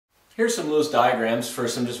Here's some Lewis diagrams for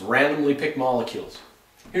some just randomly picked molecules.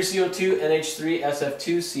 Here's CO2, NH3,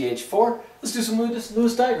 SF2, CH4. Let's do some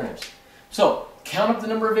Lewis diagrams. So, count up the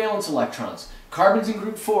number of valence electrons. Carbon's in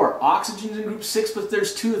group 4, oxygen's in group 6, but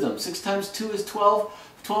there's 2 of them. 6 times 2 is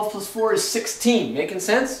 12, 12 plus 4 is 16. Making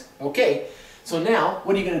sense? Okay. So now,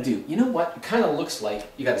 what are you going to do? You know what? It kind of looks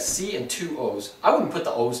like you got a C and 2 O's. I wouldn't put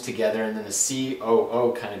the O's together and then a C, O,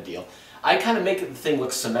 O kind of deal. I kind of make the thing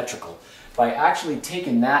look symmetrical by actually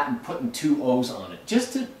taking that and putting 2 O's on it.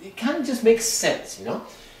 It kind of just makes sense, you know?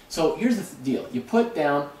 So here's the deal. You put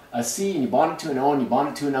down a C and you bond it to an O and you bond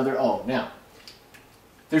it to another O. Now,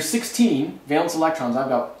 there's 16 valence electrons. I've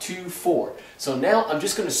got 2, 4. So now I'm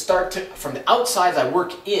just going to start from the outside I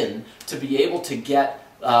work in to be able to get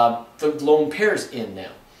the lone pairs in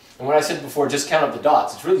now. And what I said before, just count up the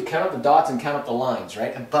dots. It's really count up the dots and count up the lines,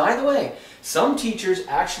 right? And by the way, some teachers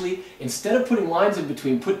actually, instead of putting lines in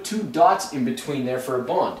between, put 2 dots in between there for a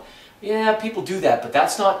bond. Yeah, people do that, but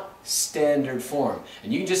that's not standard form.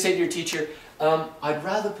 And you can just say to your teacher, I'd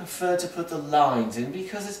rather prefer to put the lines in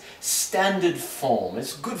because it's standard form.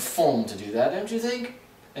 It's good form to do that, don't you think?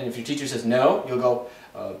 And if your teacher says no, you'll go,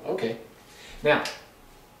 okay. Now,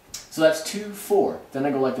 so that's 2, 4. Then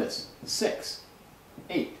I go like this. 6,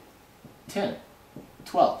 8, 10,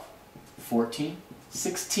 12, 14,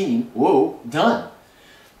 16. Whoa, done.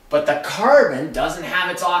 But the carbon doesn't have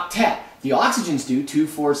its octet. The oxygens do, 2,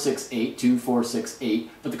 4, 6, 8, 2, 4, 6,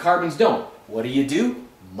 8, but the carbons don't. What do?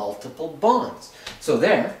 Multiple bonds. So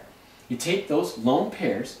there, you take those lone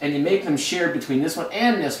pairs and you make them shared between this one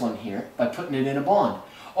and this one here by putting it in a bond.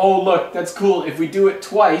 Oh look, that's cool. If we do it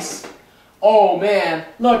twice, oh man,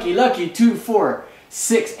 lucky, 2, 4,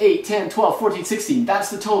 6, 8, 10, 12, 14, 16. That's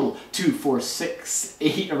the total. 2, 4, 6,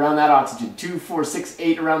 8 around that oxygen. 2, 4, 6,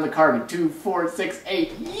 8 around the carbon. 2, 4, 6,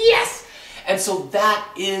 8. Yes! And so that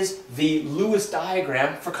is the Lewis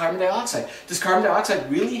diagram for carbon dioxide. Does carbon dioxide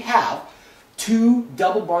really have 2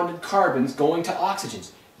 double bonded carbons going to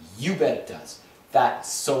oxygens? You bet it does. That's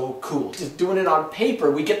so cool. Just doing it on paper,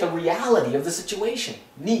 we get the reality of the situation.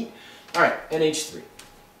 Neat. All right, NH3.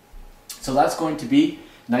 So that's going to be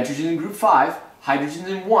nitrogen in group 5, hydrogen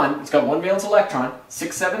in 1. It's got 1 valence electron,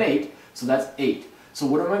 6, 7, 8. So that's 8. So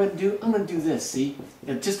what am I going to do? I'm going to do this, see?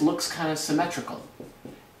 It just looks kind of symmetrical.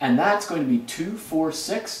 And that's going to be 2, 4,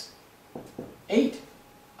 6, 8.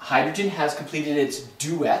 Hydrogen has completed its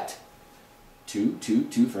duet. 2, 2,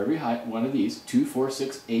 2 for every one of these. 2, 4,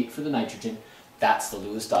 6, 8 for the nitrogen. That's the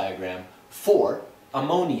Lewis diagram for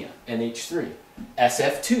ammonia, NH3.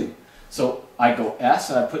 SF2. So I go S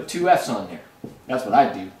and I put 2 F's on there. That's what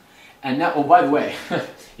I do. And now, oh by the way,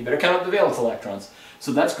 you better count up the valence electrons.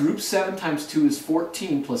 So that's group 7 times 2 is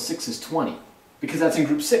 14 plus 6 is 20. Because that's in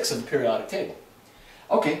group 6 of the periodic table.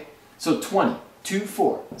 Okay, so 20, 2,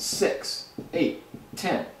 4, 6, 8,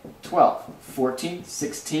 10, 12, 14,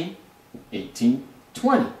 16, 18,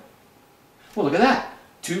 20. Well, look at that.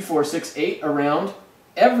 2, 4, 6, 8 around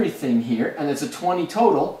everything here, and it's a 20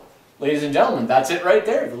 total. Ladies and gentlemen, that's it right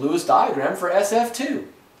there, the Lewis diagram for SF2.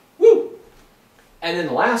 Woo! And then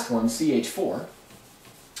the last one, CH4,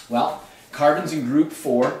 well, carbon's in group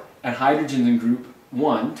 4 and hydrogen's in group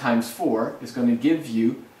 1 times 4 is going to give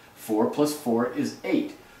you 4 plus 4 is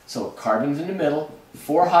 8. So carbon's in the middle,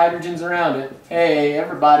 4 hydrogens around it. Hey,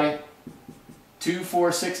 everybody. 2,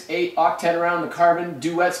 4, 6, 8 octet around the carbon.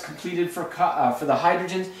 Duets completed for the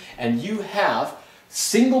hydrogens. And you have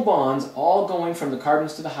single bonds all going from the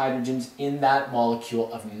carbons to the hydrogens in that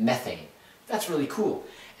molecule of methane. That's really cool.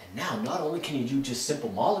 And now, not only can you do just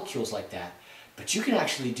simple molecules like that, but you can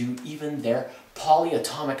actually do even their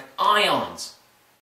polyatomic ions.